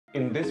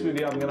In this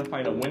video, I'm gonna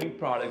find a winning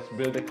product,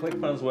 build a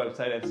ClickFunnels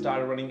website, and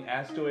start running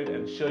ads to it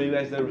and show you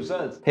guys the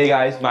results. Hey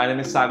guys, my name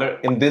is Sagar.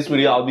 In this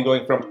video, I'll be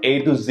going from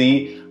A to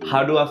Z.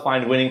 How do I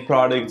find winning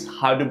products?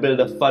 How to build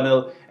a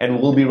funnel?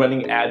 And we'll be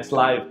running ads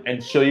live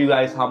and show you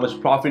guys how much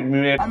profit we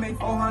made. I made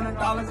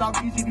 $400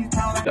 off each of these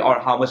talents. Or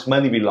how much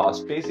money we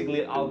lost.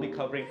 Basically, I'll be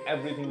covering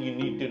everything you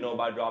need to know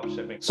about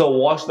dropshipping. So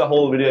watch the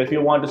whole video if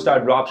you want to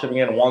start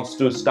dropshipping and wants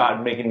to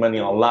start making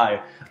money online.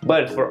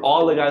 But for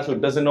all the guys who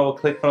doesn't know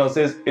what ClickFunnels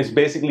is, it's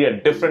basically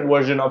a different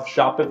version of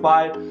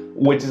Shopify,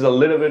 which is a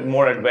little bit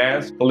more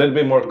advanced, a little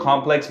bit more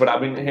complex, but I've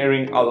been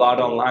hearing a lot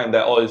online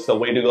that, oh, it's the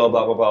way to go,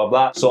 blah, blah, blah,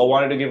 blah. So I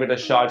wanted to give it a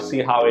shot,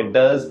 see how it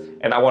does,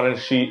 and I wanted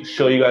to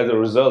show you guys the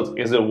results.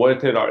 Is it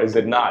worth it or is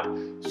it not?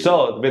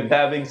 So with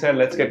that being said,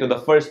 let's get to the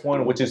first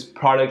point, which is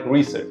product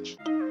research.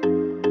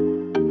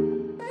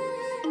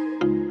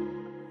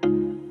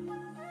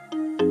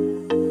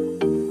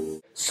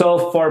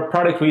 So for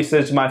product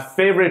research, my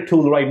favorite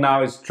tool right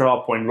now is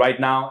Droppoint. Right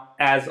now,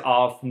 as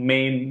of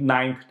May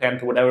 9th,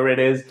 10th, whatever it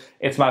is,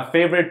 it's my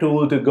favorite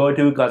tool to go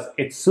to because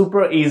it's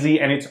super easy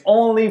and it's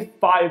only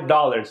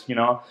 $5, you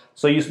know.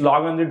 So you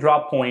log on to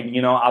Droppoint,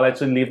 you know, I'll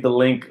actually leave the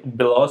link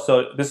below.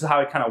 So this is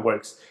how it kind of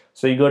works.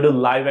 So you go to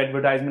live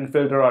advertisement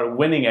filter or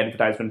winning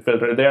advertisement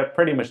filter. They're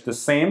pretty much the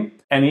same.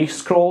 And you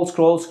scroll, and you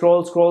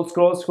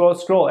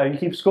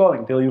keep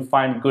scrolling till you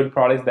find good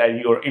products that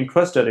you're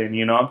interested in,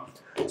 you know.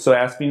 So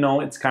as we know,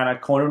 it's kind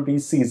of corner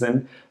piece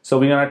season. So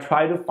we're gonna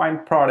try to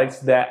find products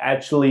that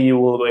actually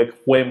will make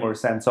way more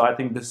sense. So I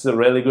think this is a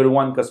really good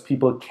one because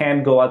people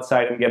can go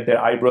outside and get their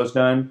eyebrows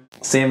done.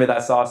 Same with I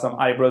saw some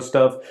eyebrow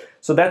stuff.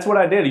 So that's what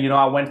I did. You know,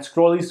 I went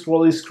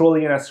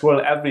scrolling, and I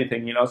scrolled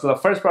everything, you know. So the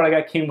first product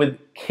I came with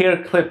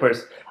hair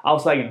clippers. I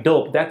was like,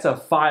 dope, that's a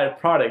fire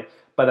product.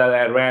 But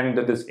I ran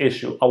into this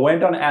issue. I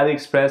went on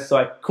AliExpress, so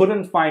I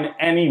couldn't find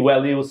any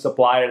valuable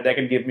supplier that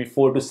could give me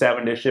 4 to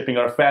 7 day shipping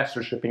or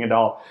faster shipping at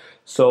all.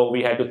 So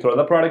we had to throw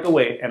the product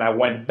away, and I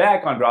went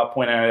back on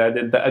Droppoint and I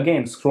did the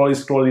again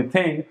scrolly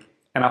thing,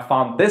 and I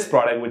found this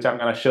product, which I'm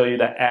gonna show you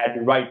the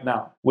ad right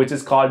now, which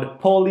is called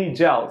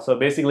polygel. So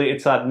basically,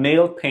 it's a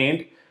nail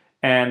paint,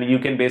 and you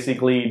can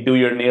basically do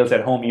your nails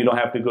at home. You don't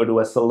have to go to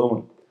a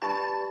salon.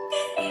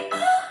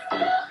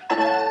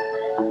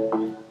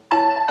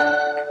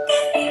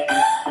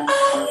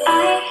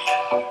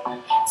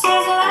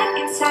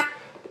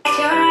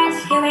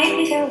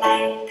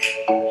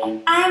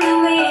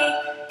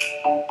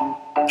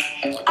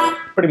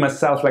 Pretty much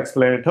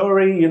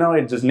self-explanatory, you know,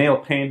 it's just nail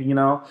paint, you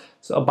know.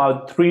 So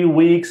about 3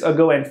 weeks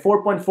ago and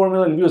 4.4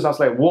 million views, I was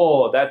like,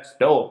 whoa, that's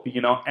dope,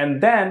 you know.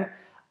 And then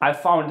I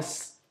found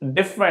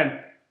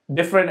different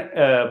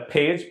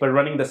page, but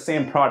running the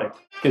same product.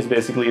 Is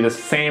basically the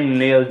same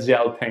nail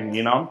gel thing,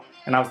 you know.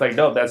 And I was like,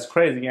 dope, that's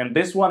crazy. And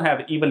this one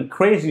have even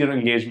crazier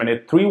engagement.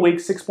 At 3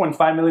 weeks,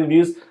 6.5 million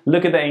views.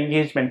 Look at the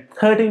engagement,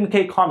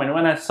 13K comment.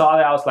 When I saw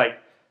that, I was like,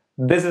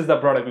 this is the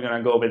product we're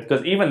gonna go with.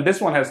 Because even this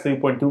one has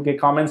 3.2K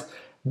comments.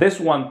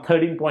 This one,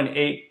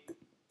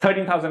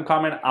 13,000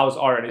 comment, I was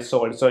already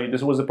sold. So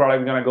this was the product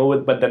we're gonna go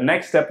with. But the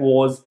next step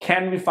was,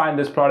 can we find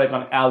this product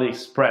on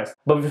AliExpress?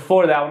 But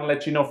before that, I wanna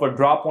let you know for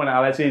Droppoint,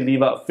 I'll actually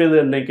leave an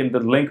affiliate link in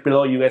the link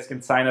below. You guys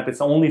can sign up. It's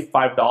only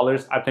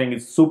 $5. I think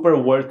it's super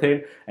worth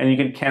it, and you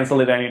can cancel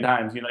it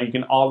anytime. You know, you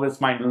can always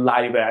find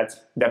live ads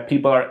that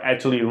people are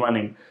actually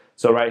running.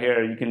 So right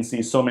here, you can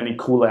see so many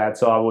cool ads.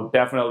 So I would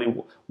definitely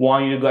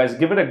want you guys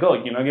give it a go,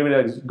 you know, give it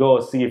a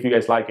go, see if you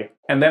guys like it.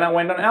 And then I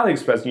went on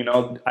AliExpress, you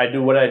know, I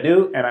do what I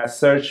do, and I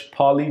search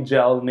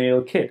polygel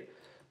nail kit.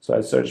 So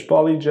I searched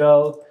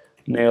polygel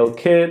nail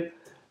kit,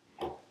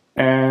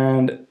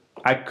 and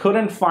I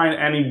couldn't find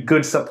any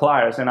good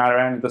suppliers, and I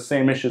ran into the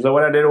same issue. So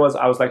what I did was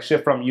I was like,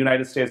 ship from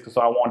United States because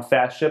I want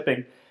fast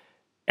shipping.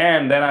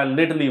 And then I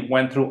literally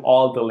went through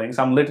all the links.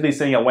 I'm literally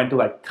saying I went to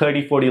like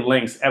 30, 40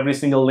 links. Every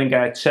single link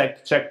I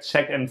checked.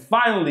 And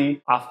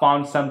finally, I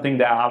found something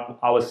that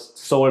I was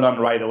sold on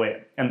right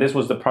away. And this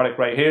was the product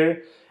right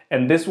here.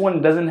 And this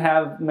one doesn't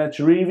have much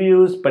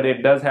reviews, but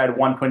it does have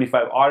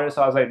 125 orders.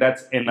 So I was like,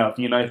 that's enough.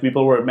 You know, if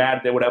people were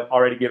mad, they would have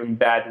already given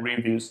bad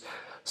reviews.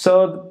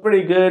 So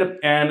pretty good.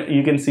 And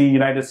you can see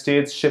United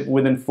States shipped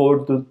within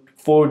 4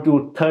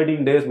 to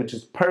 13 days, which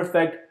is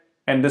perfect.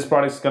 And this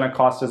product is gonna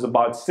cost us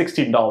about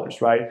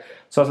 $16, right?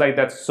 So I was like,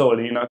 that's sold,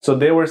 you know. So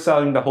they were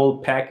selling the whole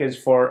package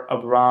for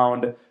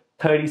around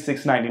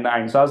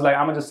 $36.99. So I was like,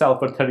 I'm gonna just sell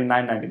for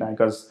 $39.99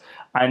 because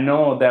I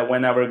know that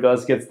whenever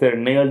girls gets their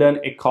nail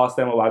done, it costs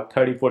them about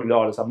 $30,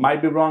 $40. I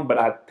might be wrong, but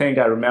I think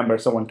I remember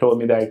someone told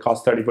me that it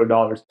costs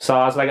 $34. So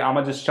I was like, I'm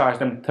gonna just charge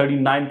them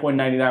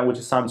 $39.99,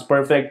 which sounds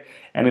perfect,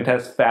 and it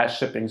has fast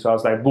shipping. So I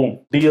was like, boom,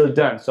 deal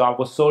done. So I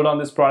was sold on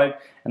this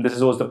product, and this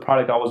was the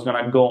product I was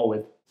gonna go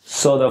with.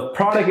 So the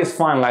product is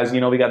finalized, you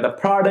know, we got the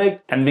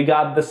product and we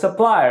got the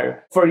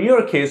supplier. For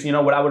your case, you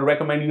know, what I would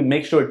recommend you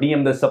make sure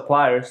DM the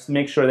suppliers,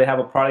 make sure they have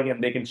a product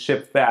and they can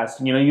ship fast.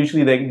 You know,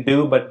 usually they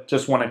do, but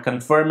just want to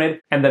confirm it.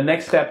 And the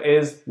next step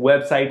is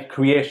website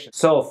creation.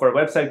 So for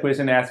website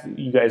creation, as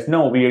you guys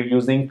know, we are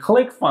using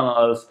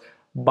ClickFunnels.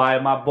 by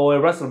my boy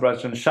Russell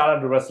Brunson. Shout out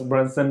to Russell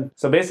Brunson.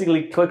 So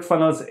basically,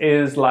 ClickFunnels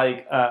is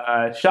like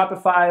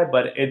Shopify,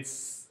 but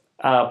it's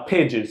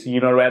pages. You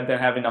know, rather than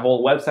having a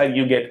whole website,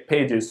 you get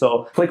pages.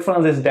 So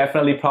ClickFunnels is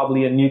definitely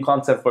probably a new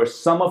concept for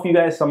some of you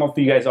guys. Some of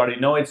you guys already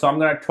know it. So I'm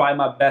gonna try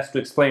my best to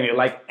explain it.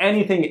 Like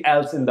anything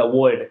else in the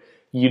world,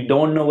 you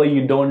don't know what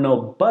you don't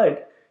know,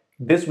 but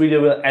this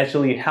video will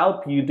actually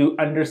help you to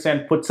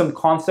understand, put some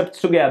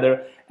concepts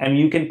together, and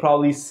you can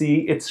probably see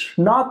it's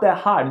not that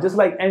hard. Just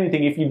like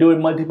anything, if you do it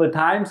multiple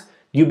times,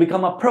 you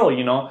become a pro,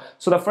 you know?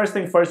 So the first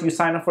thing first, you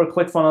sign up for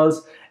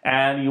ClickFunnels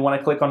and you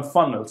wanna click on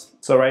funnels.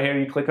 So right here,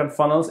 you click on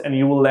funnels and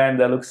you will land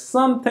that looks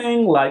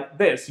something like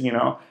this, you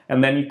know?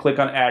 And then you click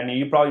on add new.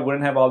 You probably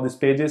wouldn't have all these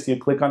pages. You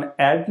click on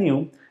add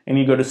new and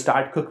you go to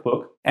start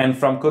cookbook. And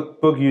from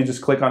cookbook, you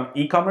just click on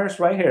e-commerce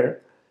right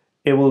here.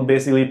 It will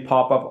basically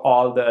pop up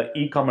all the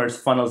e-commerce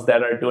funnels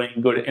that are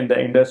doing good in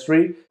the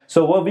industry.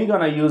 So what we're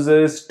gonna use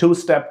is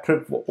two-step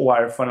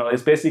tripwire funnel.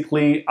 It's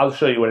basically, I'll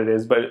show you what it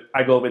is, but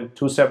I go with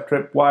two-step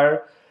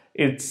tripwire.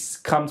 It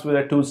comes with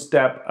a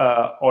two-step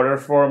order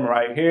form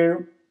right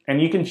here.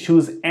 And you can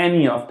choose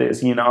any of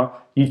this, you know.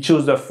 You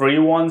choose the free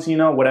ones, you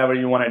know, whatever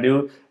you wanna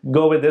do.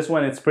 Go with this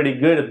one, it's pretty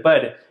good.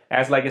 But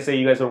as like I say,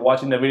 you guys are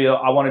watching the video,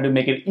 I wanted to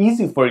make it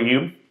easy for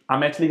you.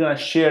 I'm actually gonna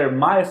share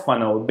my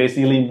funnel,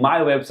 basically my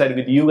website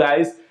with you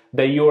guys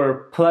that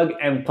you're plug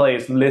and play.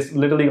 It's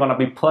literally gonna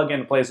be plug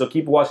and play. So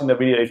keep watching the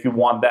video if you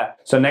want that.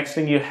 So next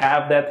thing, you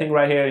have that thing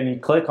right here and you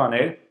click on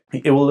it.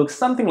 It will look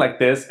something like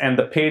this and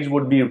the page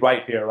would be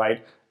right here,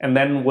 right? And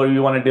then what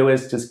you wanna do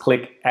is just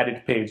click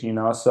edit page, you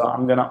know? So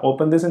I'm gonna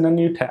open this in a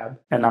new tab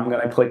and I'm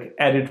gonna click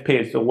edit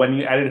page. So when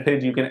you edit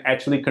page, you can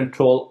actually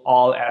control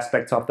all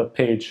aspects of the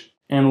page.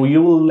 And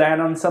you will land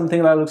on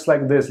something that looks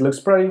like this. Looks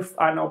pretty,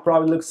 I know,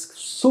 probably looks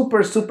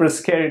super, super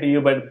scary to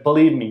you, but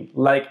believe me,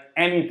 like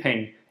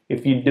anything,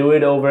 if you do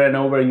it over and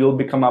over, you'll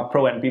become a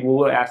pro and people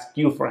will ask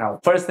you for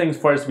help. First things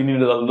first, we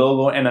need a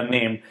logo and a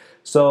name.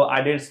 So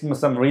I did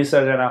some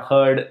research and I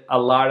heard a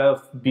lot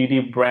of beauty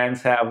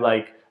brands have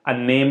like a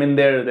name in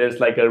there.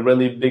 There's like a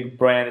really big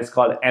brand, it's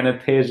called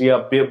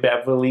Anastasia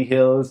Beverly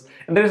Hills.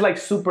 And there's like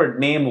super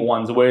name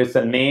ones where it's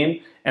a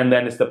name and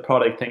then it's the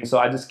product thing. So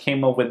I just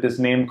came up with this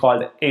name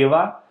called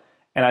Ava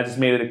and I just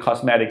made it a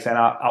cosmetics and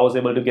I was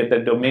able to get the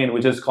domain,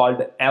 which is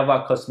called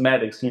Ava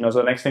Cosmetics. You know, so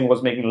the next thing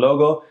was making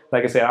logo.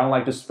 Like I said, I don't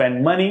like to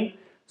spend money.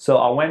 So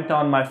I went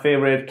on my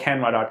favorite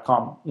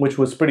Canva.com, which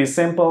was pretty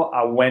simple.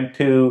 I went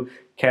to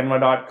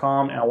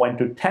Canva.com and I went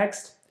to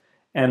text.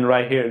 And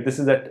right here, this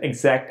is the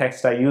exact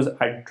text I use.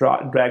 I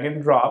drag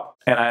and drop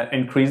and I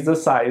increase the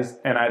size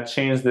and I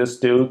change this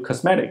to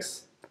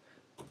cosmetics.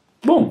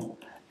 Boom.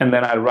 And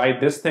then I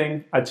write this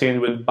thing, I change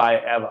with by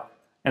Eva.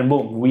 And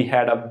boom, we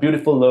had a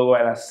beautiful logo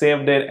and I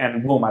saved it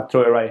and boom, I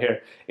throw it right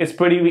here. It's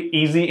pretty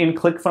easy in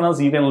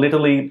ClickFunnels. You can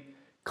literally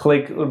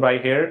click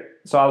right here.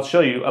 So I'll show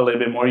you a little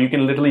bit more. You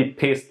can literally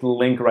paste the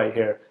link right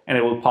here and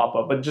it will pop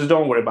up, but just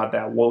don't worry about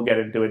that. We'll get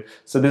into it.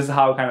 So this is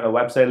how kind of the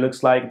website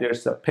looks like.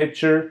 There's a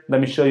picture. Let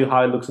me show you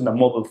how it looks in the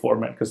mobile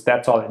format because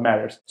that's all that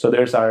matters. So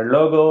there's our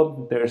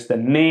logo, there's the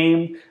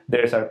name,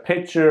 there's our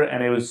picture,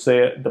 and it will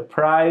say the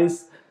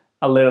price,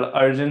 a little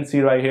urgency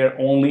right here,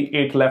 only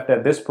 8 left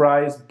at this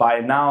price,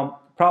 buy now.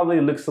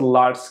 Probably looks a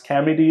lot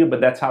scammy to you, but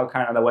that's how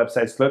kind of the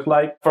websites look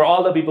like. For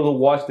all the people who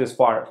watch this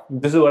far,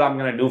 this is what I'm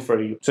gonna do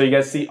for you. So you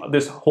guys see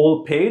this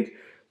whole page,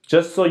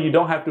 just so you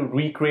don't have to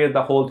recreate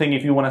the whole thing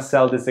if you wanna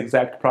sell this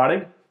exact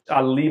product.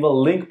 I'll leave a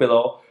link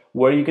below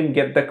where you can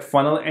get the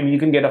funnel and you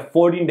can get a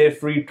 14-day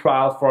free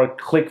trial for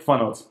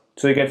ClickFunnels.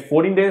 So you get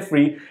 14 days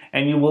free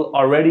and you will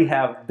already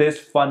have this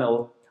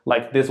funnel,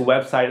 like this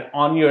website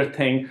on your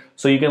thing,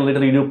 so you can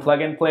literally do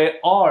plug and play.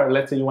 Or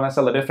let's say you want to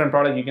sell a different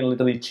product, you can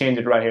literally change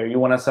it right here. You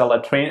want to sell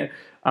a train,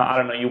 I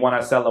don't know, you want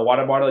to sell a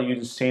water bottle, you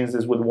just change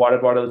this with water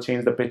bottle,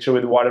 change the picture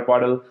with water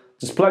bottle,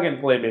 just plug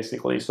and play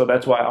basically. So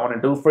that's what I want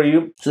to do for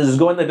you. So just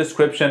go in the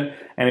description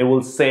and it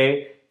will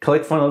say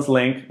ClickFunnels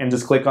link and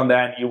just click on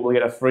that and you will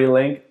get a free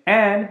link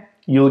and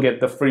you'll get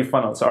the free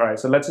funnels. All right,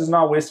 so let's just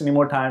not waste any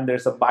more time.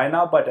 There's a buy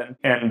now button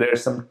and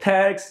there's some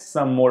text,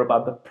 some more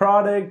about the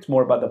product,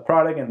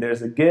 and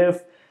there's a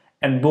GIF,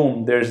 and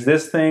boom, there's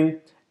this thing.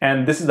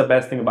 And this is the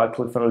best thing about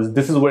ClickFunnels.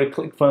 This is where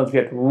ClickFunnels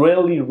get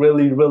really,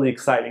 really, really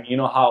exciting. You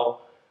know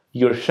how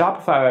your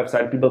Shopify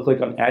website, people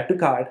click on add to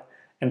cart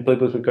and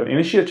people click on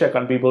initiate check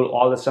on people,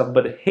 all that stuff,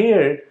 but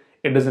here,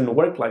 it doesn't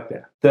work like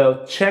that.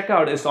 The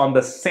checkout is on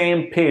the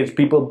same page.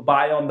 People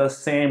buy on the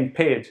same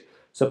page.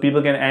 So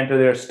people can enter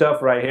their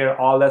stuff right here,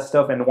 all that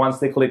stuff, and once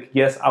they click,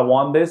 yes, I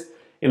want this,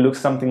 it looks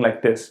something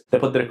like this. They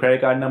put their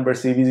credit card number,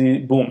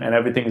 CVV, boom, and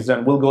everything is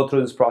done. We'll go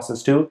through this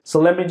process too.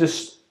 So let me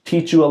just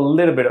teach you a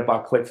little bit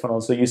about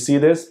ClickFunnels. So you see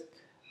this?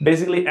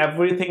 Basically,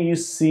 everything you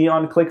see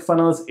on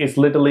ClickFunnels is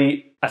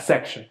literally a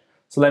section.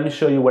 So let me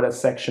show you what a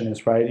section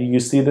is, right?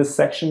 You see this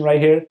section right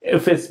here?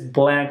 If it's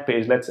blank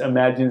page, let's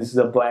imagine this is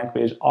a blank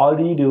page. All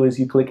you do is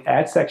you click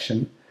add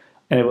section,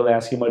 and it will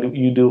ask you what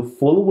you do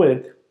full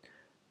width,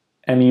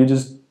 and you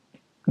just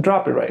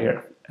drop it right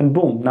here. And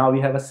boom, now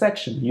we have a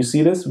section. You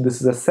see this? This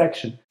is a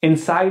section.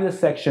 Inside the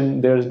section,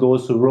 there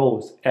goes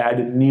rows. Add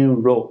a new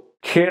row.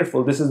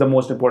 careful. This is the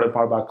most important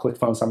part about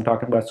ClickFunnels I'm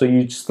talking about. So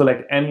you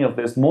select any of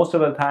this. Most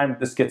of the time,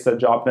 this gets the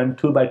job done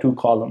 2x2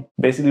 column.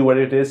 Basically what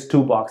it is,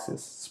 2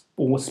 boxes.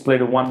 We'll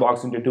split one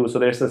box into 2. So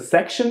there's a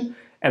section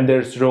and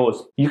there's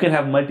rows. You can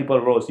have multiple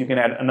rows. You can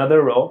add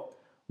another row,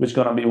 which is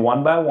gonna be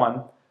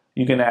 1x1.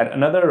 You can add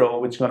another row,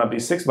 which is gonna be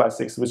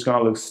 6x6, which is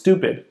gonna look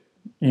stupid.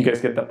 You guys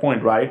get the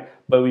point, right?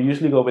 But we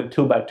usually go with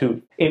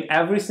 2x2. In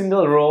every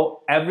single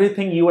row,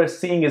 everything you are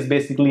seeing is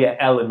basically an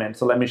element.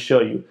 So let me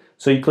show you.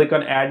 So you click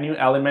on add new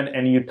element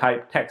and you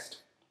type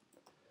text.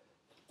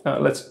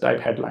 Let's type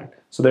headline.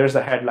 So there's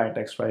the headline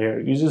text right here.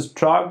 You just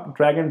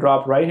drag and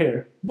drop right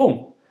here,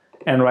 boom.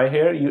 And right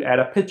here, you add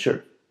a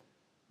picture,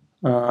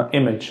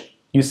 image.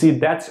 You see,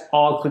 that's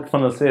all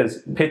ClickFunnels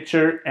is,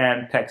 picture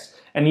and text.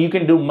 And you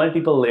can do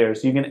multiple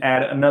layers. You can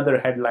add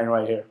another headline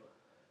right here.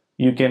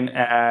 You can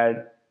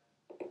add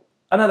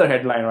another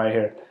headline right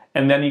here.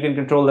 And then you can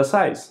control the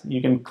size.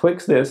 You can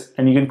click this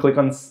and you can click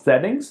on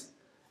settings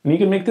and you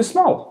can make this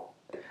small.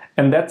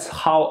 And that's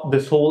how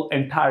this whole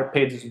entire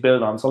page is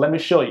built on. So let me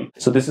show you.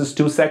 So this is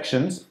 2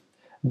 sections.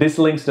 This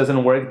links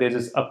doesn't work. They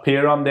just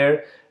appear on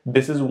there.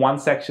 This is one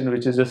section,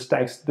 which is just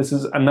text. This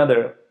is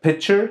another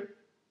picture,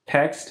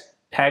 text,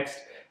 text.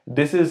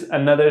 This is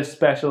another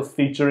special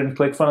feature in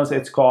ClickFunnels.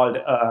 It's called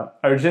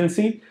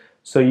urgency.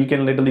 So you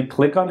can literally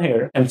click on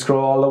here and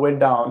scroll all the way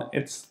down.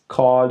 It's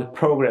called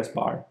progress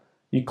bar.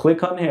 You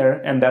click on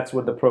here and that's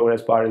what the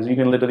progress bar is. You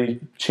can literally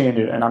change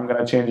it, and I'm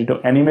gonna change it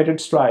to animated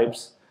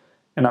stripes,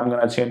 and I'm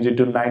gonna change it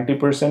to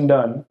 90%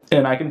 done,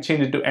 and I can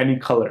change it to any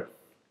color.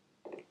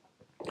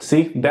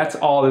 See, that's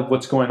all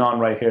what's going on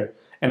right here.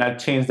 And I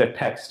changed the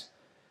text.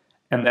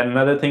 And then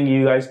another thing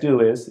you guys do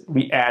is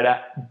we add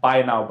a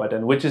buy now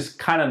button, which is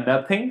kind of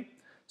nothing.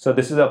 So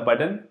this is a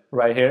button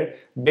right here.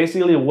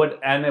 Basically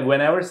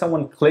whenever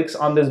someone clicks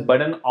on this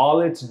button,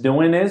 all it's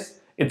doing is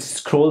it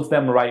scrolls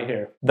them right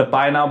here. The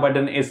buy now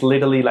button is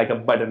literally like a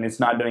button. It's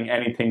not doing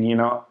anything, you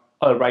know.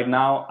 Right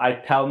now, I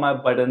tell my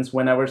buttons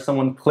whenever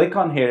someone click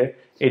on here,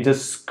 it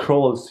just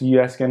scrolls. You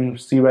guys can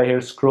see right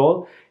here,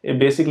 scroll. It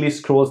basically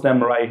scrolls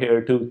them right here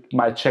to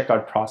my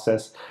checkout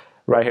process.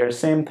 Right here,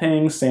 same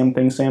thing, same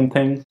thing, same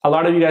thing. A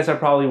lot of you guys are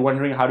probably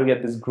wondering how to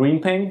get this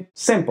green thing.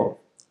 Simple.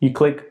 You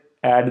click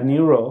add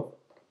new row,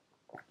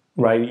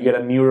 right? You get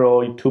a new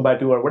row,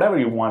 2x2 or whatever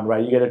you want,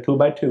 right? You get a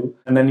 2x2,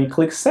 and then you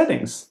click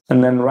settings.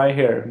 And then right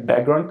here,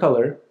 background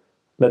color.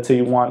 Let's say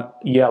you want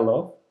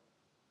yellow.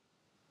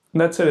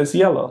 That's it, it's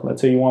yellow.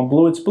 Let's say you want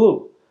blue, it's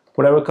blue.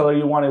 Whatever color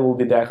you want, it will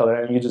be that color,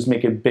 and you just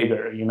make it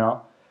bigger, you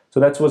know? So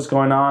that's what's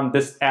going on.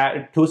 This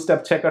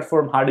two-step checkout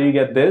form, how do you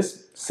get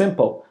this?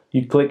 Simple.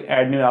 You click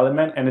add new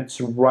element and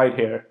it's right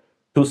here,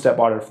 2-step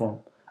order form.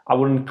 I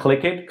wouldn't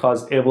click it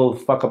because it will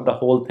fuck up the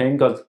whole thing,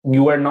 because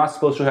you are not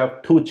supposed to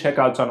have 2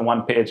 checkouts on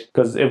one page,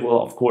 because it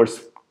will of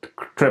course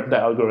trip the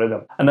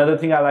algorithm. Another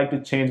thing I like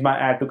to change my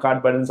add to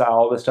cart buttons. I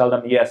always tell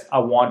them, yes, I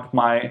want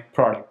my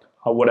product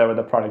or whatever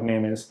the product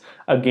name is.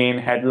 Again,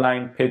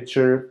 headline,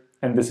 picture,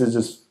 and this is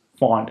just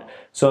font.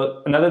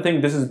 So another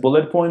thing, this is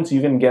bullet points. You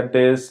can get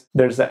this.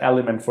 There's the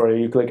element for it.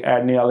 You click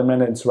add new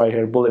element and it's right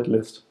here, bullet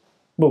list.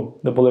 Boom,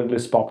 the bullet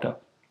list popped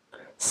up.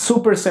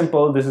 Super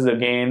simple. This is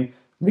again,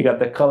 we got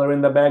the color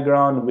in the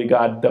background, we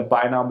got the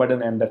buy now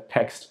button and the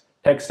text.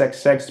 Text,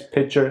 text, text,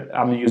 picture.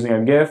 I'm using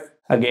a GIF.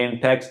 Again,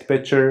 text,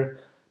 picture,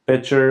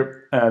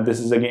 picture. This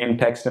is again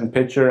text and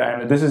picture,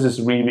 and this is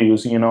just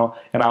reviews, you know.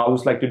 And I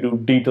always like to do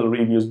detailed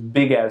reviews,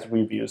 big ass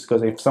reviews,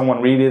 because if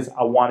someone reads this,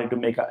 I want it to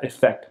make an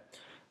effect.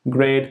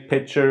 Great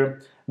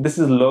picture. This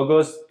is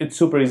logos. It's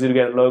super easy to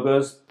get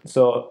logos.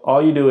 So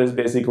all you do is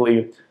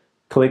basically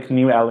click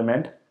new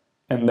element.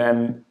 And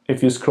then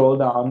if you scroll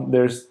down,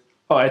 there's,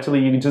 oh, actually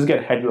you can just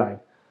get headline.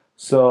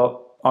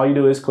 So all you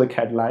do is click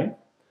headline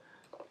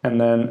and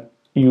then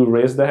you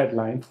raise the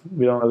headline.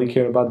 We don't really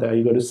care about that.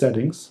 You go to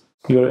settings,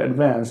 you go to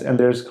advanced, and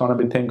there's gonna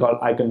be a thing called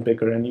icon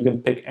picker, and you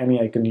can pick any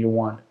icon you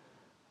want.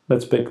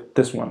 Let's pick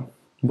this one.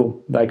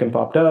 Boom, the icon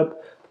popped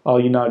up. All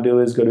you now do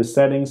is go to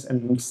settings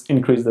and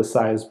increase the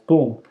size.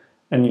 Boom,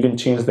 and you can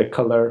change the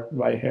color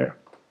right here.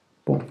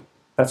 Boom,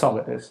 that's all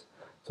it is.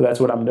 So that's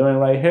what I'm doing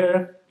right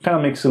here. Kind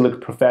of makes it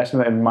look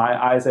professional in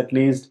my eyes, at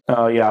least.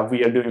 Yeah,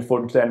 we are doing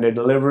 4 to 10 day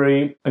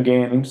delivery.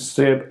 Again,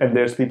 ship, and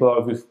there's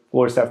people who of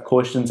course have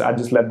questions. I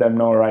just let them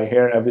know right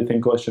here. Everything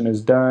question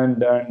is done,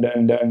 done,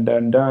 done, done,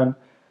 done, done.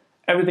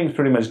 Everything's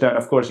pretty much done.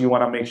 Of course, you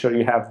want to make sure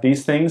you have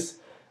these things.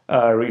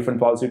 Refund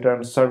policy,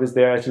 terms, service,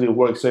 they actually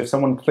work. So if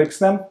someone clicks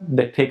them,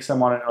 that takes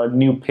them on a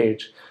new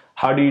page.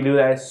 How do you do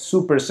that? It's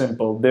super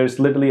simple. There's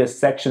literally a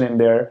section in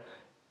there.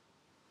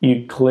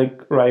 You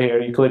click right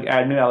here, you click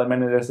add new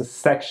element, and there's a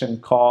section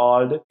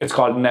called, it's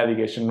called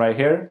navigation right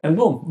here. And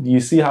boom, you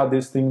see how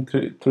this thing,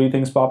 3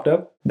 things popped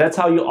up? That's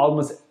how you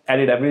almost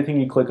edit everything.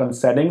 You click on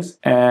settings,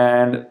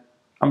 and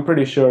I'm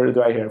pretty sure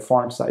right here,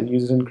 font size, you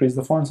just increase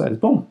the font size,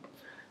 boom.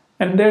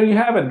 And there you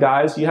have it,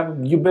 guys.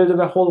 You build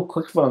a whole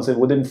ClickFunnels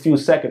within a few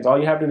seconds. All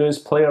you have to do is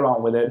play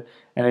around with it,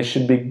 and it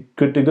should be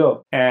good to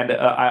go. And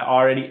I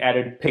already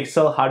added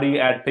pixel. How do you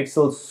add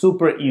pixels?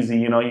 Super easy.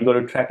 You know, you go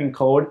to tracking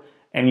code,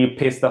 and you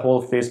paste the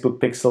whole Facebook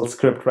pixel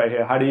script right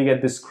here. How do you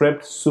get this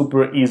script?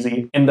 Super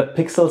easy. In the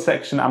pixel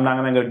section, I'm not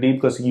gonna go deep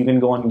because you can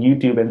go on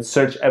YouTube and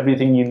search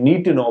everything you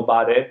need to know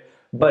about it.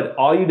 But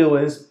all you do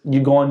is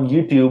you go on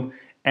YouTube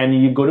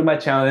and you go to my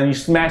channel and you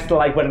smash the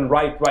like button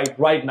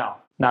right now.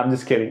 No, I'm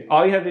just kidding.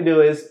 All you have to do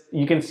is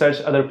you can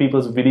search other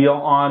people's video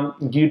on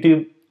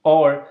YouTube,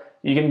 or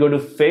you can go to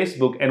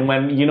Facebook, and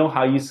when you know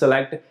how you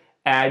select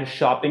add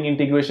shopping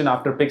integration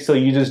after pixel,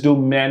 you just do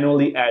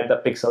manually add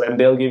the pixel, and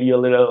they'll give you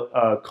a little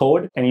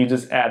code, and you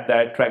just add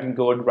that tracking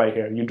code right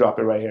here. You drop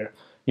it right here.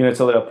 You know,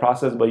 it's a little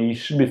process, but you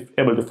should be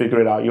able to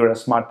figure it out. You're a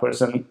smart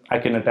person. I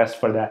can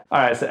attest for that. All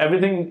right, so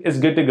everything is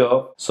good to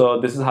go.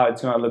 So this is how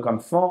it's gonna look on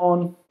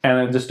phone.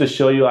 And just to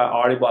show you, I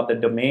already bought the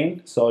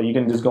domain. So you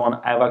can just go on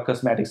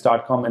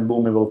avacosmetics.com and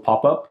boom, it will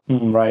pop up.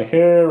 Right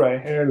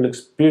here,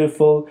 looks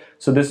beautiful.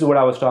 So this is what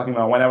I was talking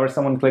about. Whenever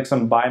someone clicks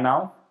on buy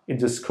now, it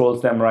just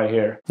scrolls them right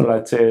here.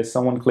 Let's say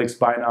someone clicks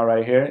buy now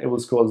right here, it will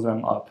scroll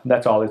them up.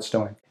 That's all it's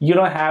doing. You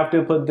don't have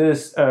to put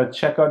this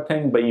checkout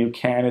thing, but you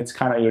can. It's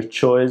kind of your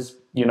choice.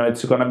 You know,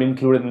 it's gonna be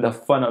included in the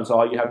funnel. So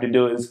all you have to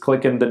do is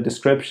click in the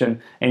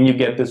description and you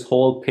get this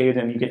whole page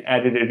and you can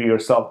edit it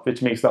yourself,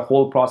 which makes the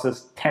whole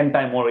process 10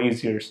 times more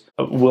easier.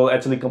 We'll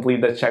actually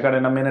complete the checkout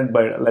in a minute,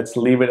 but let's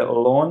leave it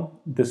alone.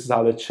 This is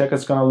how the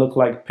checkout's gonna look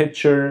like.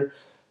 Picture,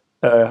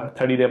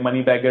 30-day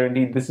money back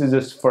guarantee. This is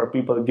just for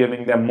people,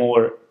 giving them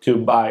more to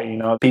buy. You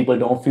know, people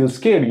don't feel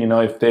scared. You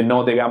know, if they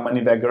know they got money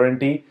back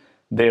guarantee,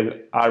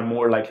 they are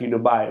more likely to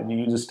buy.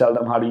 You just tell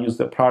them how to use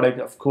the product.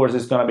 Of course,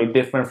 it's gonna be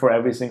different for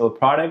every single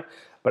product,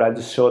 but I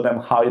just show them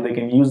how they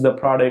can use the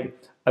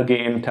product.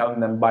 Again,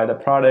 telling them buy the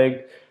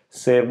product,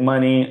 save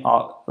money,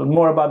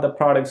 more about the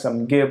product,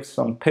 some gifts,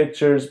 some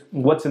pictures,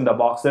 what's in the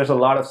box. There's a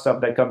lot of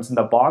stuff that comes in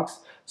the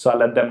box. So I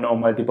let them know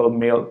multiple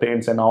mail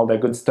paints and all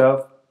that good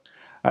stuff.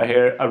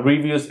 Here,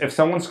 reviews. If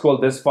someone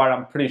scrolled this far,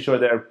 I'm pretty sure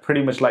they're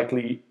pretty much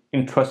likely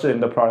interested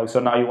in the product. So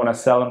now you wanna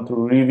sell them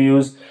through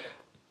reviews,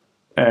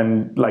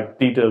 and like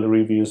detailed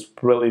reviews,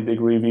 really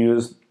big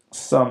reviews,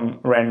 some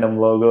random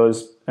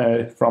logos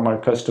from our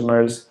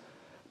customers.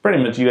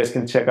 Pretty much you guys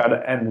can check out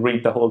and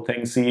read the whole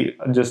thing. See,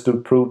 just to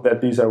prove that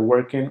these are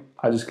working,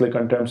 I just click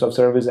on terms of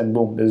service and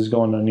boom, this is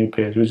going on a new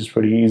page, which is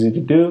pretty easy to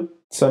do.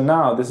 So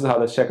now this is how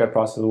the checkout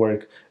process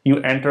works. You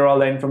enter all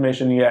the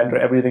information, you enter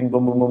everything,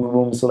 boom, boom, boom, boom,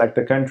 boom, select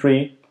the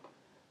country,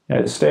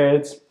 United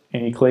States,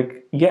 and you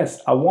click, yes,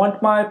 I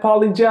want my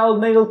polygel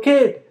nail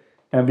kit.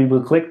 And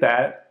people click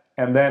that,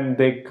 and then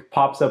they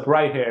pops up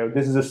right here.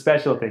 This is a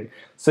special thing.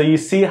 So you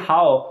see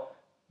how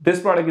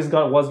this product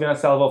was gonna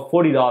sell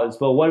for $40,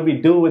 but what we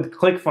do with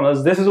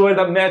ClickFunnels, this is where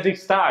the magic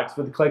starts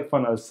with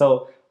ClickFunnels.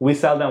 So we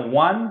sell them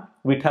one,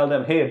 we tell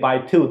them, hey, buy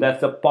two.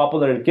 That's a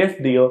popular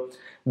gift deal.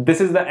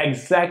 This is the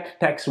exact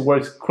text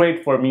works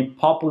great for me,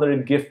 popular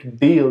gift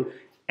deal.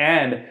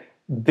 And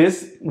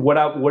this,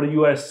 what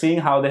you are seeing,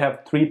 how they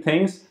have three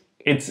things,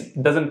 it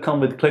doesn't come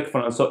with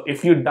ClickFunnels. So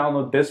if you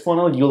download this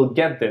funnel, you'll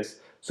get this.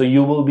 So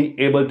you will be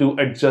able to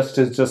adjust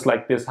it just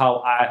like this, how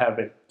I have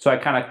it. So I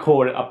kind of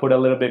code it, I put a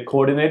little bit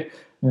code in it.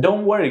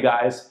 Don't worry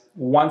guys,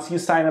 once you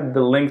sign up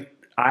the link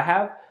I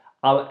have,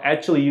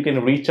 you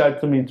can reach out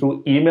to me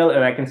through email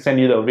and I can send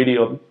you the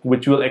video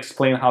which will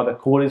explain how the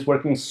code is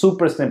working.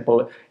 Super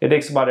simple. It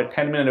takes about a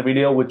 10-minute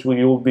video which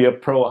you will be a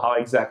pro how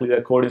exactly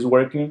the code is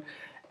working,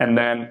 and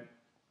then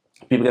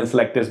people can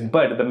select this.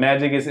 But the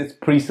magic is it's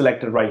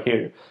pre-selected right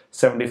here,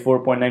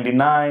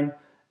 $74.99.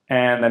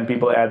 And then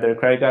people add their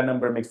credit card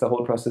number, makes the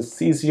whole process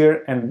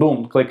easier, and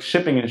boom, click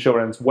shipping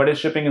insurance. What is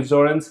shipping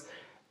insurance?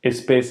 It's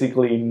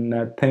basically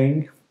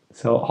nothing.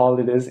 So all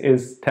it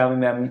is telling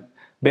them,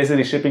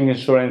 basically shipping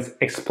insurance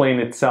explain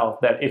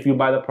itself, that if you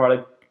buy the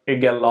product, it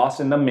get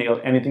lost in the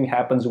mail, anything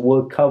happens,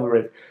 we'll cover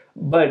it.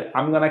 But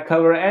I'm gonna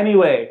cover it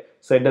anyway,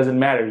 so it doesn't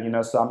matter, you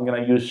know, so I'm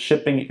gonna use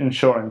shipping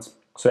insurance.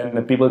 So then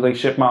the people click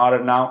ship my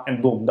order now,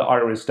 and boom, the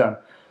order is done.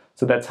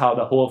 So that's how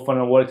the whole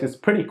funnel works. It's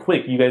pretty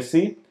quick, you guys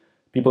see?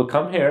 People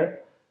come here,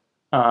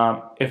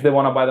 if they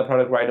want to buy the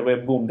product right away,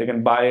 boom, they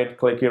can buy it,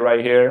 click it right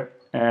here,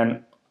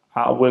 and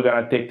we're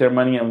going to take their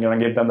money and we're going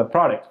to give them the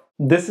product.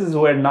 This is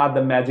where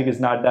the magic is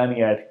not done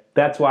yet.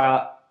 That's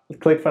why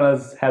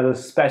ClickFunnels has a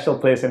special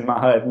place in my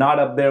heart. Not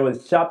up there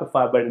with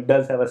Shopify, but it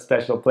does have a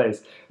special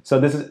place. So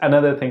this is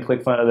another thing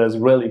ClickFunnels does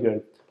really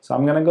good. So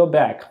I'm going to go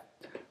back,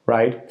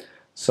 right?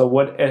 So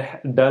what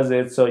it does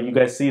is, so you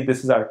guys see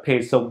this is our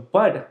page. So,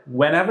 but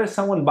whenever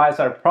someone buys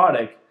our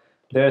product,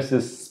 there's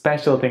this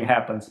special thing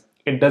happens.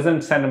 It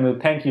doesn't send them to the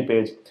thank you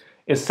page.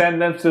 It sends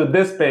them to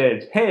this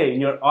page. Hey,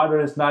 your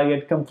order is not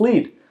yet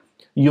complete.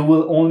 You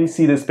will only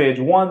see this page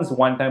once,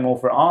 one time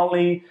offer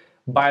only.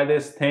 Buy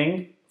this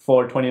thing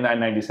for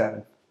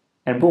 $29.97.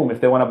 And boom, if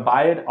they want to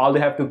buy it, all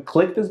they have to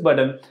click this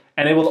button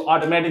and it will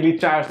automatically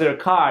charge their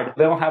card.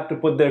 They don't have to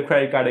put their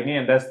credit card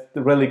again. That's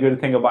the really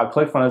good thing about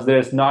ClickFunnels.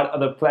 There's not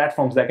other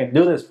platforms that can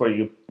do this for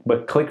you,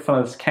 but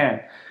ClickFunnels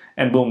can.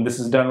 And boom, this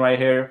is done right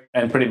here.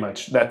 And pretty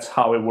much that's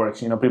how it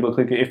works. You know, people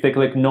click it. If they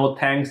click no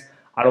thanks,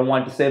 I don't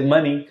want to save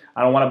money,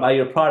 I don't want to buy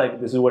your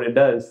product, this is what it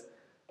does.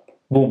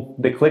 Boom,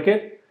 they click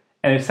it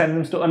and it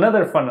sends them to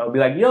another funnel. Be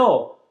like,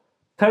 yo,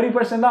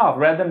 30% off.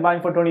 Rather than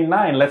buying for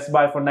 $29, let's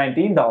buy for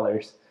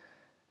 $19.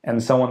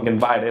 And someone can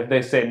buy it. If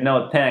they say,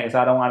 no, thanks,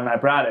 I don't want my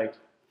product,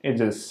 it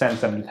just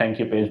sends them to thank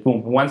you page.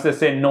 Boom. Once they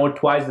say no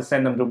twice, they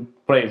send them to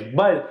praise.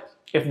 But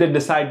if they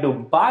decide to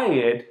buy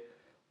it,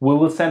 we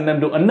will send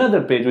them to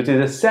another page, which is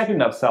a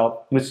second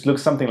upsell, which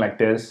looks something like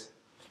this,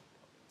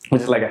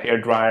 which is like a hair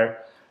dryer.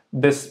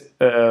 This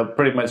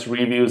pretty much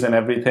reviews and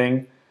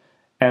everything.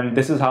 And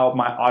this is how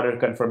my order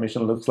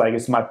confirmation looks like.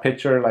 It's my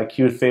picture, like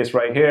cute face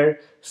right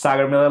here.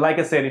 Sagar Miller. Like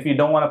I said, if you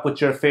don't want to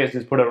put your face,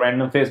 just put a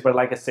random face. But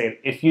like I said,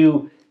 if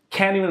you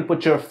can't even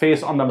put your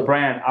face on the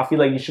brand, I feel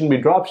like you shouldn't be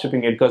drop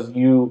shipping it because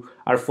you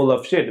are full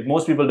of shit.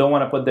 Most people don't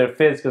want to put their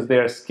face because they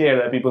are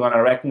scared that people are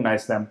going to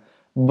recognize them.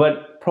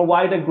 But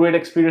provide a great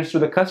experience to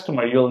the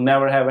customer. You'll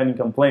never have any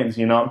complaints,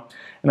 you know.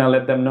 And I'll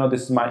let them know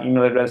this is my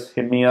email address.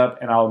 Hit me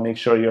up and I'll make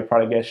sure your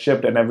product gets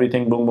shipped and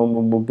everything. Boom, boom,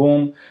 boom, boom,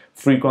 boom.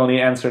 Frequently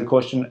answered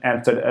question,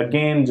 answered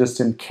again, just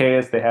in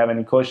case they have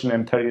any question,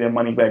 and 30-day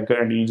money back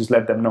guarantee. You just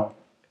let them know.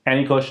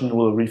 Any question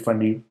will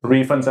refund you.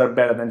 Refunds are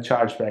better than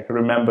chargeback.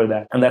 Remember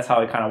that. And that's how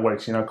it kind of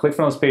works. You know,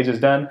 ClickFunnels page is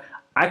done.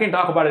 I can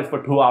talk about it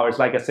for 2 hours,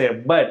 like I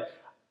said, but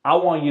I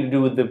want you to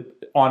do the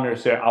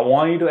honors here. I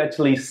want you to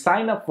actually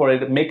sign up for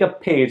it, make a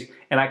page,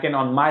 and I can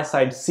on my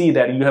side see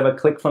that you have a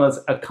ClickFunnels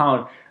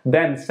account.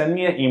 Then send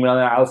me an email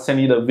and I'll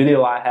send you the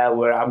video I have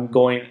where I'm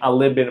going a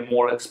little bit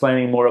more,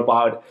 explaining more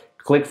about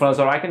ClickFunnels,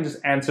 or I can just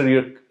answer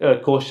your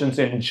questions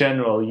in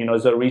general. You know,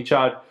 so reach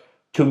out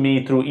to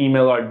me through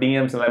email or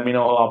DMs and let me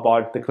know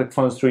about the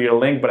ClickFunnels through your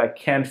link, but I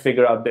can't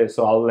figure out this,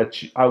 so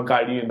I'll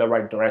guide you in the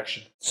right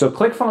direction. So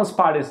ClickFunnels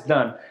part is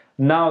done.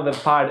 Now the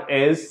part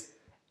is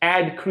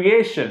ad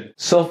creation.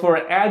 So for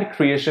ad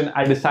creation,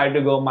 I decided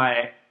to go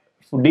my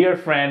dear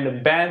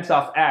friend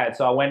Bandsoffads.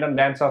 So I went on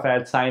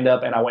Bandsoffads, signed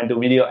up, and I went to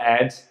video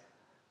ads.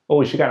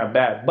 Oh, she kind of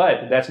bad,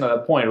 but that's not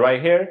the point.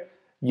 Right here,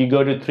 you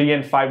go to 3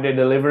 and 5 day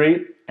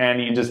delivery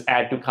and you just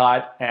add to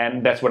cart,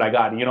 and that's what I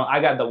got. You know,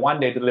 I got the 1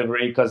 day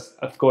delivery because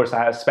of course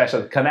I have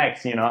special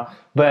connects, you know,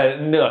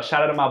 but no,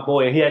 shout out to my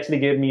boy. He actually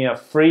gave me a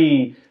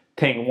free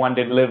thing, 1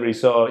 day delivery.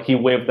 So he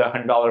waived the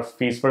 $100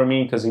 fees for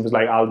me because he was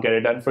like, I'll get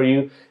it done for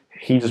you.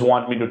 He just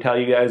wanted me to tell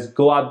you guys,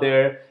 go out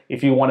there.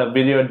 If you want a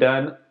video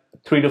done,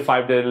 3 to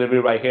 5 day delivery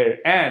right here.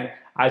 And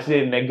I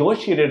actually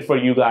negotiated for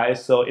you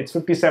guys, so it's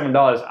 $57.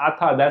 I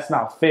thought that's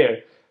not fair.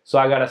 So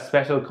I got a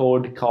special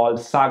code called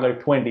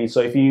Sagar20.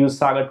 So if you use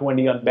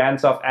Sagar20 on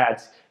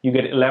Bandsoffads, you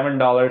get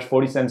 $11,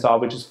 40 cents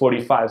off, which is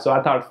 $45. So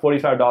I thought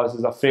 $45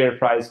 is a fair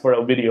price for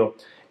a video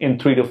in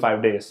 3 to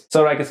 5 days.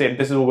 So like I said,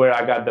 this is where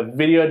I got the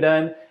video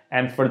done.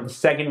 And for the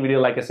second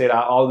video, like I said,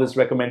 I always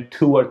recommend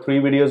 2 or 3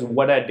 videos.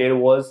 What I did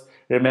was,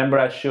 remember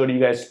I showed you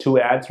guys 2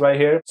 ads right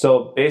here.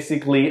 So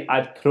basically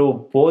I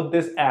threw both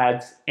these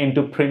ads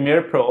into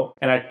Premiere Pro,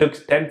 and I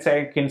took 10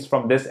 seconds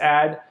from this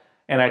ad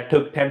and I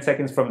took 10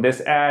 seconds from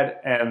this ad,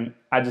 and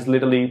I just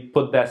literally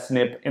put that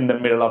snip in the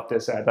middle of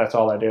this ad. That's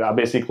all I did. I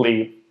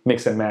basically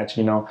mix and match,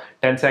 you know,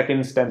 10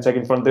 seconds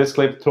from this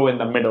clip, throw in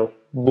the middle,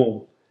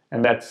 boom.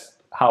 And that's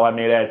how I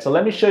made ads. So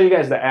let me show you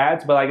guys the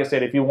ads. But like I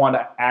said, if you want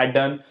an ad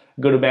done,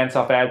 go to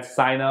Bandsoffads,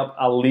 sign up.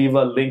 I'll leave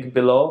a link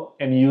below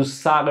and use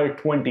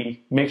Sagar20.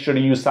 Make sure to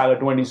use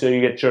Sagar20 so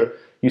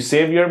you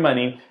save your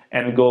money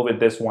and go with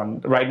this one.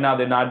 Right now,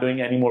 they're not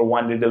doing any more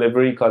 1 day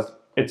delivery because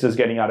it's just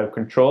getting out of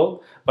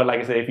control. But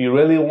like I said, if you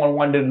really want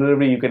 1 day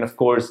delivery, you can of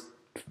course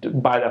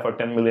buy that for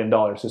 $10 million.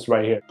 It's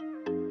right here.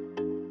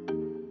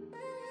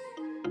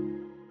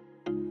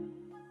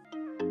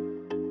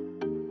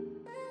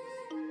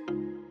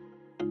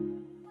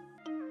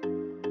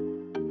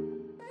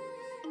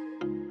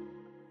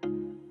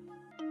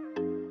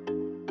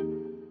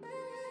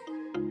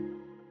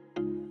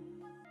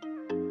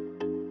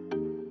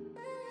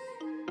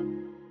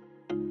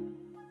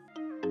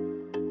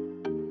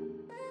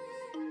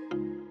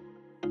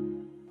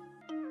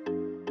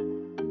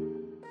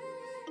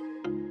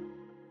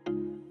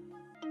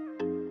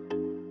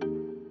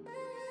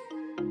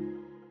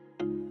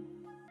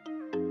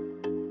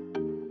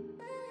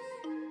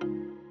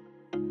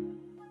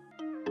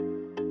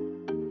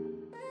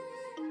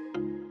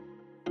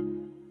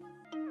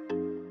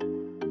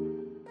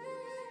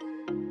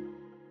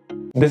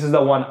 This is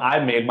the one I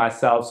made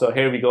myself, so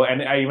here we go.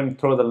 And I even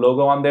throw the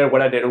logo on there.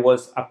 What I did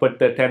was I put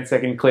the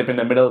 10-second clip in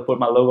the middle, put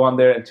my logo on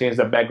there and changed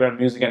the background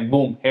music, and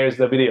boom, here's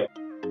the video.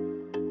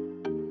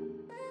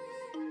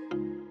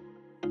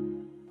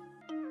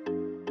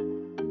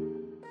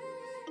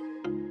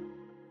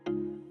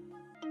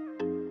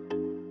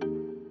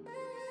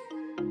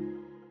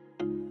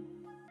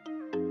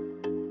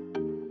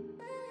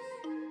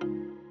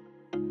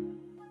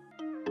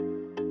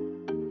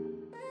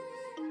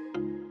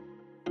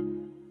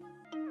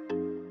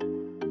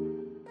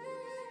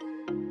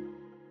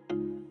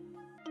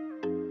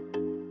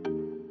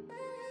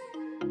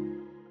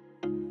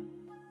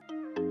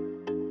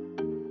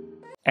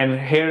 And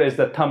here is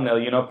the thumbnail,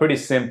 you know, pretty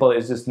simple.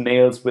 It's just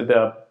nails with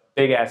a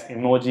big ass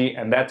emoji,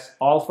 and that's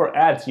all for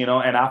ads, you know.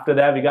 And after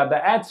that, we got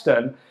the ads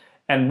done,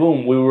 and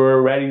boom, we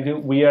are ready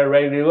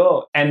to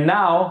go. And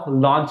now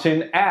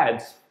launching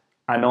ads.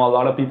 I know a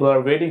lot of people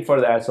are waiting for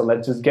that, so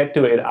let's just get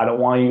to it. I don't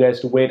want you guys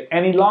to wait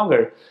any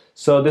longer.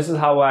 So this is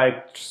how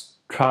I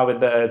try with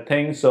the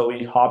thing. So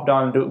we hopped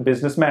on to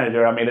Business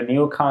Manager. I made a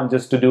new account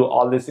just to do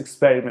all these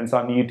experiments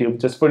on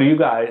YouTube just for you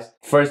guys.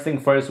 First thing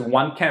first,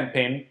 one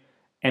campaign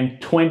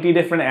and 20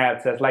 different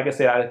ad sets. Like I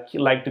said, I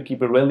like to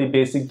keep it really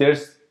basic.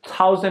 There's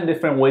 1,000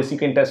 different ways you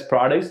can test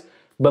products,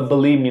 but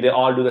believe me, they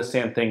all do the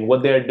same thing.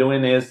 What they're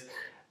doing is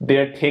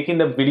they're taking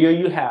the video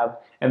you have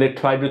and they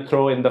try to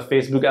throw in the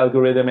Facebook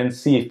algorithm and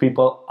see if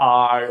people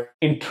are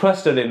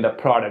interested in the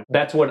product.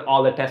 That's what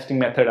all the testing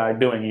methods are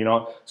doing, you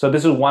know. So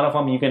this is one of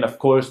them. You can of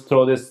course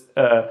throw this,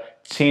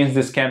 change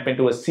this campaign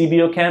to a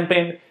CBO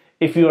campaign.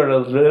 If you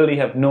really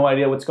have no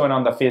idea what's going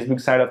on the Facebook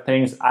side of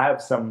things, I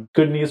have some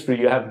good news for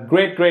you. I have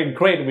great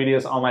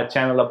videos on my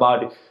channel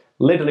about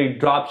literally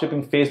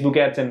dropshipping Facebook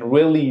ads and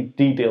really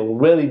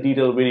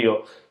detailed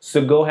video.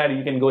 So go ahead,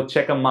 you can go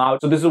check them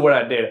out. So this is what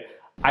I did.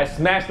 I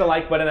smashed the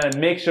like button and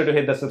make sure to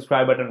hit the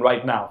subscribe button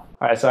right now.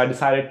 All right, so I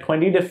decided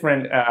 20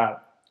 different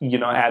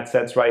ad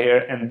sets right here,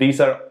 and these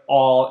are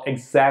all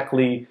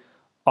exactly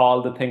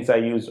all the things I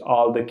use,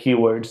 all the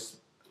keywords,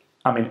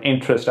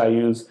 interest I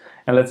use.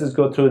 And let's just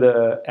go through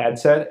the ad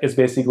set. It's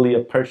basically a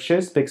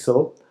purchase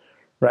pixel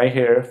right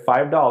here,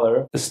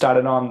 $5. It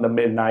started on the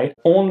midnight.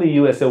 Only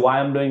USA. Why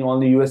I'm doing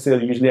only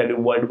USA? Usually I do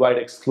worldwide,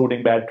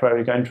 excluding bad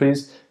traffic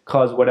countries,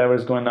 because whatever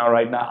is going on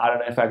right now, I don't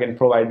know if I can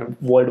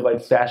provide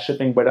worldwide fast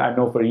shipping, but I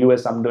know for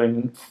US I'm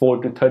doing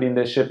 4 to 13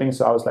 day shipping.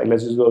 So I was like,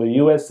 let's just go with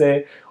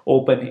USA,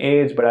 open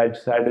age, but I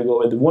decided to go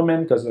with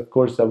women because of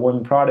course the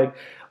women product.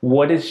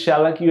 What is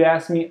shellac, you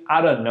ask me? I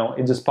don't know.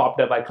 It just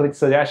popped up. I clicked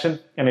suggestion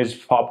and it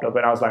just popped up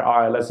and I was like,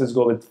 all right, let's just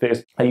go with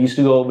this. I used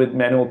to go with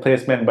manual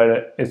placement,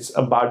 but it's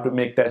about to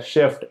make that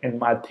shift in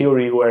my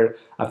theory where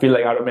I feel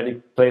like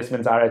automatic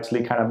placements are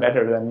actually kind of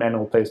better than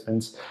manual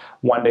placements.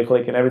 One day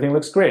click and everything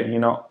looks great, you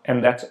know,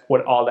 and that's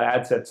what all the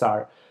ad sets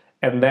are.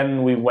 And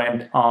then we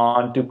went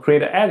on to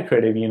create an ad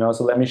creative, you know,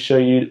 so let me show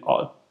you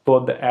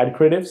both the ad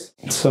creatives.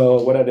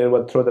 So what I did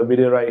was throw the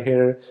video right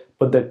here,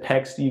 put the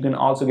text. You can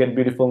also get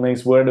beautiful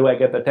links. Where do I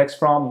get the text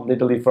from?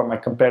 Literally from my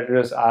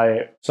competitors.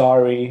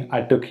 Sorry,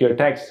 I took your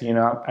text, you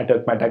know, I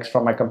took my text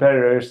from my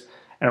competitors.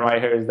 And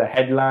right here is the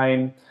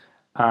headline,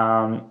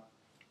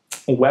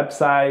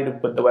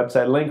 website, put the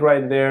website link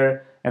right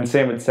there. And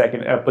same with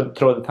second,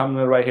 throw the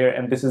thumbnail right here.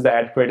 And this is the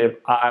ad creative.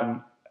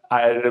 I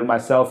edited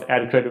myself,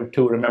 ad creative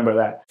too, remember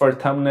that. For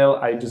thumbnail,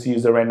 I just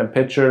use a random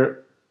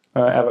picture.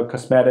 Eva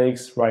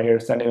Cosmetics right here,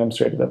 sending them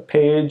straight to the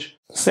page.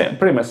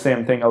 Pretty much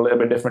same thing, a little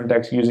bit different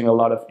text using a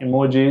lot of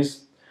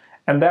emojis.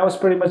 And that was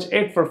pretty much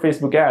it for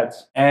Facebook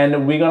ads.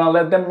 And we're gonna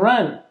let them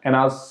run. And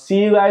I'll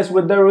see you guys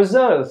with the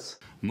results.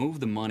 Move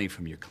the money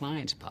from your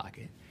client's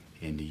pocket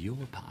into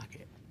your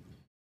pocket.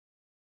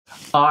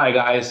 Alright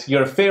guys,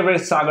 your favorite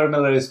Sagar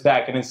Miller is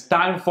back and it's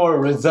time for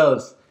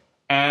results.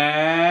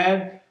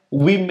 And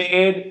we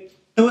made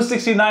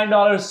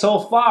 $269 so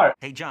far.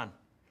 Hey John,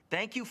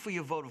 thank you for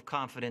your vote of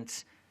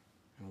confidence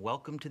and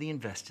welcome to the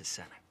Investors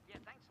Center. Yeah,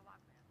 thanks a lot,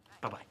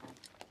 man.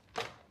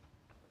 Bye-bye.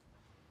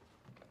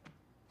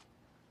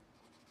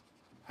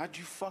 How'd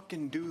you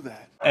fucking do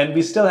that? And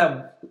we still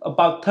have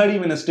about 30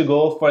 minutes to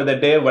go for the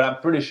day, but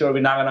I'm pretty sure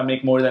we're not gonna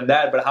make more than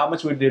that. But how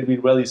much did we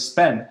really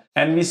spend?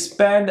 And we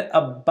spent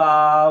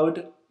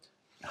about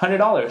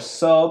 $100.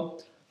 So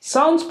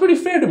sounds pretty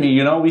fair to me,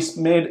 you know. We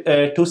made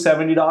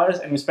 $270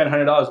 and we spent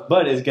 $100,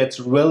 but it gets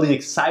really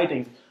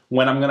exciting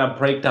when I'm gonna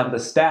break down the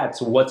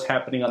stats, what's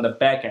happening on the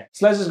back end.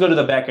 So let's just go to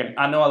the back end.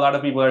 I know a lot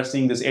of people are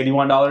seeing this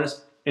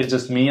 $81. It's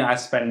just me. I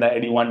spent that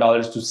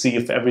 $81 to see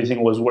if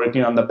everything was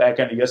working on the back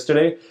end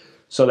yesterday.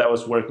 So that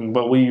was working,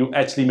 but we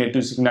actually made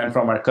 $269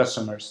 from our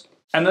customers.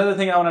 Another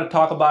thing I wanna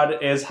talk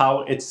about is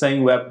how it's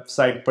saying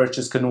website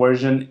purchase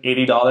conversion,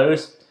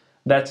 $80.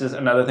 That's just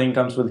another thing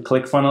comes with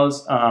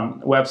ClickFunnels.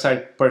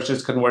 Website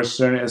purchase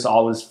conversion is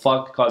always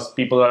fucked because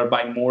people are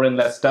buying more and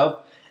less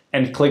stuff.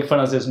 And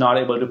ClickFunnels is not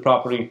able to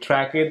properly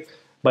track it,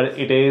 but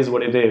it is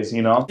what it is,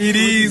 you know? It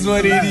is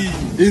what it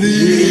is. It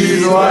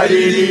is what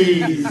it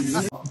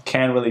is.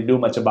 Can't really do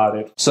much about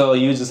it. So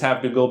you just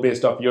have to go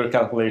based off your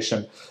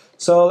calculation.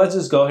 So let's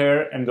just go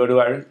here and go to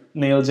our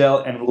nail gel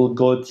and we'll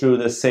go through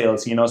the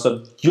sales, you know?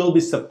 So you'll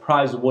be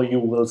surprised what you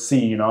will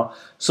see, you know?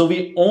 So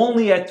we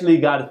only actually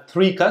got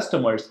 3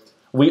 customers.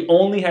 We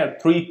only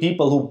had 3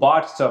 people who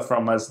bought stuff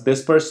from us.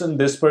 This person,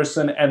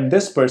 and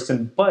this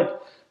person,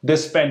 but they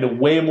spend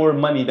way more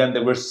money than they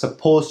were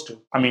supposed to.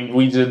 I mean,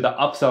 we did the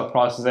upsell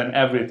process and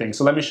everything.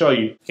 So let me show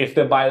you. If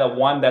they buy the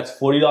one, that's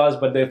 $40,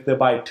 but if they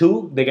buy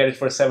 2, they get it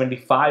for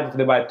 $75. If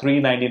they buy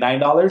 3,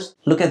 $99.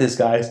 Look at this,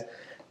 guys.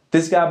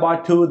 This guy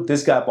bought 2,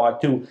 this guy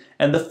bought 2.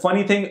 And the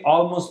funny thing,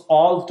 almost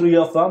all 3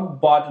 of them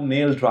bought a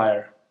nail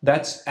dryer.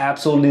 That's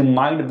absolutely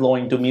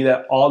mind-blowing to me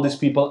that all these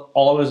people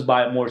always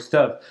buy more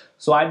stuff.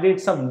 So I did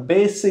some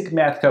basic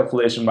math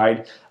calculation,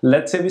 right?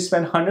 Let's say we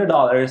spent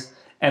 $100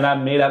 and I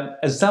made an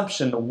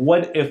assumption,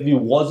 what if we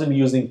wasn't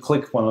using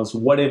ClickFunnels?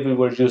 What if we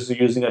were just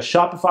using a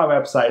Shopify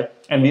website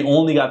and we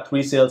only got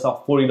 3 sales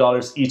of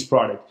 $40 each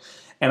product?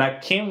 And I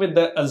came with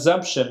the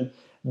assumption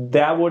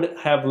that would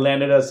have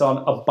landed us on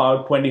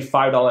about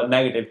 $25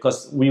 negative,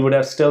 because we would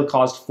have still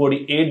cost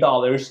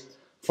 $48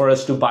 for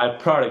us to buy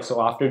product.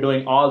 So after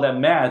doing all that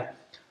math,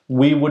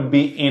 we would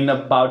be in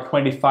about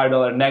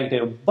 $25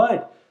 negative.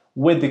 But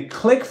with the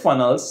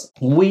ClickFunnels,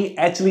 we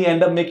actually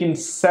end up making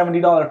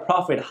 $70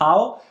 profit.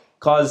 How?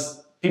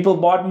 Because people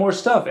bought more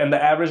stuff and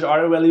the average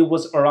order value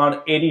was around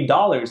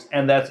 $80,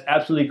 and that's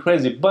absolutely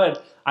crazy.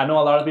 But I know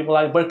a lot of people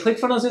are like, but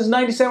ClickFunnels is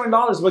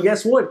 $97. But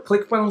guess what?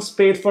 ClickFunnels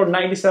paid for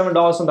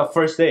 $97 on the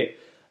first day.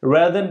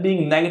 Rather than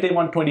being negative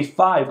on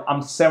 25,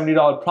 I'm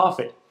 $70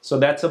 profit. So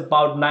that's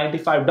about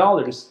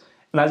 $95.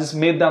 And I just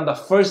made that on the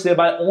first day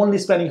by only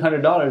spending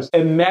 $100.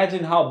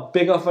 Imagine how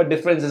big of a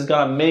difference it's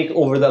gonna make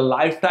over the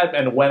lifetime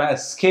and when I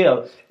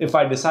scale, if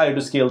I decide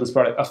to scale this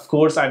product. Of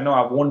course, I know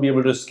I won't be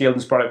able to scale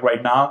this product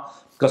right now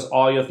because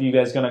all of you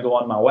guys gonna go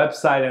on my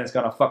website and it's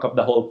gonna fuck up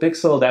the whole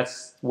pixel.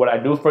 That's what I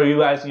do for you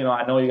guys. You know,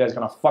 I know you guys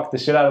gonna fuck the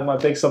shit out of my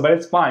pixel, but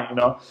it's fine, you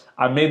know.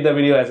 I made the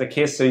video as a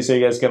case study so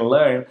you guys can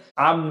learn.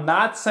 I'm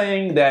not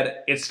saying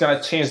that it's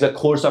gonna change the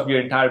course of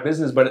your entire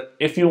business, but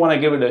if you wanna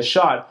give it a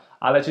shot,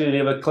 I'll actually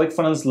leave a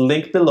ClickFunnels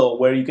link below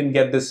where you can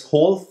get this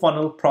whole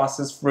funnel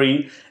process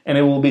free, and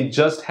it will be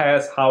just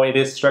as how it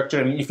is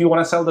structured. And if you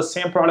want to sell the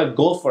same product,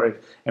 go for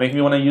it. And if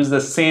you want to use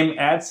the same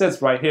ad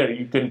sets right here,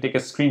 you can take a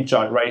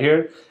screenshot right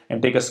here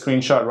and take a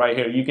screenshot right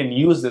here. You can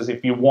use this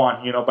if you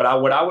want, you know,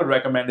 but what I would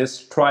recommend is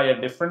try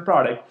a different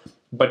product,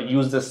 but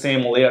use the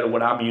same layer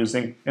what I'm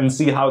using and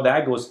see how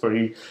that goes for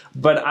you.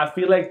 But I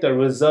feel like the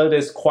result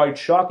is quite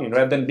shocking.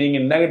 Rather than being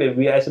in negative,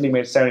 we actually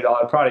made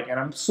 $70 product, and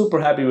I'm super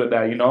happy with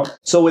that, you know.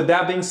 So with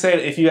that being said,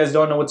 if you guys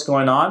don't know what's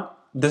going on,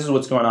 this is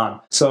what's going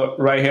on. So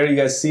right here, you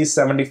guys see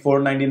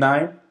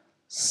 $74.99.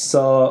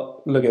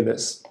 So look at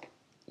this.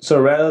 So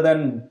rather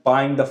than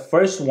buying the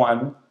first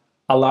one,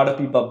 a lot of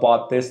people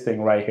bought this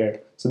thing right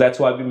here. So that's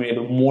why we made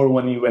more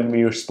money when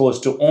we were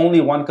supposed to. Only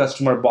one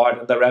customer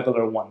bought the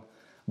regular one.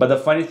 But the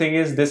funny thing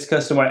is, this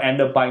customer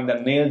ended up buying the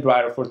nail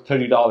dryer for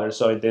 $30,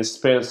 so they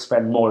still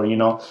spend more, you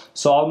know.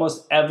 So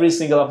almost every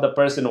single of the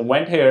person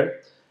went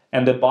here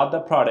and they bought the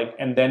product,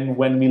 and then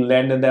when we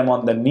landed them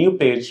on the new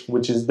page,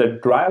 which is the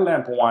dry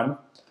lamp one,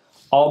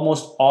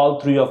 almost all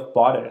three of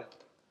bought it,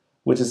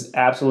 which is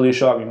absolutely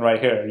shocking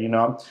right here, you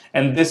know.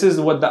 And this is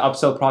what the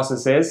upsell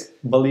process is.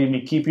 Believe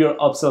me, keep your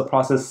upsell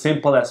process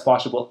simple as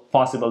possible.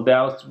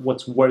 That's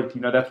what's worth,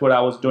 you know. That's what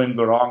I was doing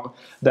wrong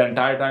the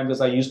entire time,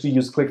 because I used to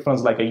use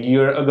ClickFunnels like a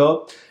year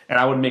ago and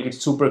I would make it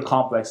super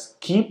complex.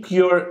 Keep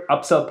your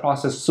upsell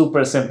process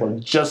super simple,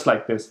 just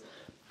like this,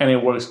 and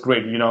it works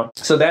great, you know.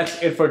 So that's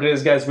it for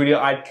today's guys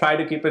video. I try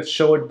to keep it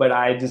short, but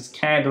I just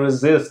can't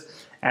resist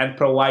and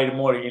provide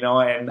more, you know,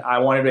 and I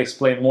wanted to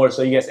explain more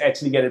so you guys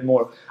actually get it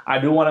more. I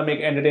do want to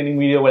make entertaining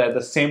video, but at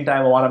the same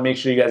time I want to make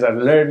sure you guys are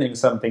learning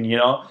something, you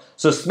know.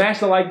 So smash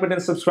the like button,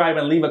 subscribe,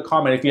 and leave a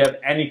comment if you have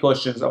any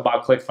questions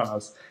about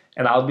ClickFunnels,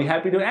 and I'll be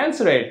happy to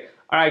answer it.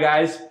 Alright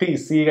guys,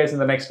 peace. See you guys in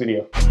the next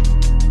video.